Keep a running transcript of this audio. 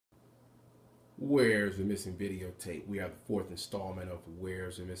Where's the Missing Videotape? We are the fourth installment of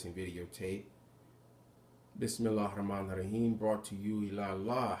Where's the Missing Videotape. Bismillah ar-Rahman ar-Rahim, brought to you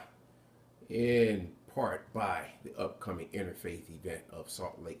ilallah in part by the upcoming interfaith event of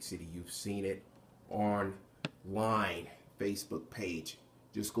Salt Lake City. You've seen it online, Facebook page.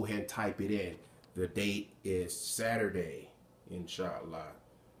 Just go ahead and type it in. The date is Saturday, inshallah.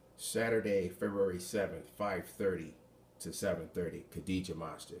 Saturday, February 7th, 5:30 to 7:30, Khadijah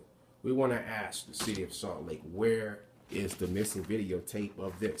Masjid. We want to ask the city of Salt Lake, where is the missing videotape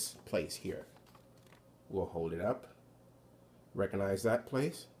of this place here? We'll hold it up. Recognize that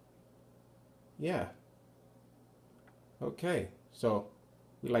place? Yeah. Okay, so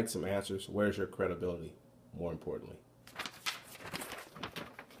we like some answers. Where's your credibility, more importantly?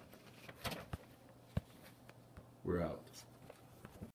 We're out.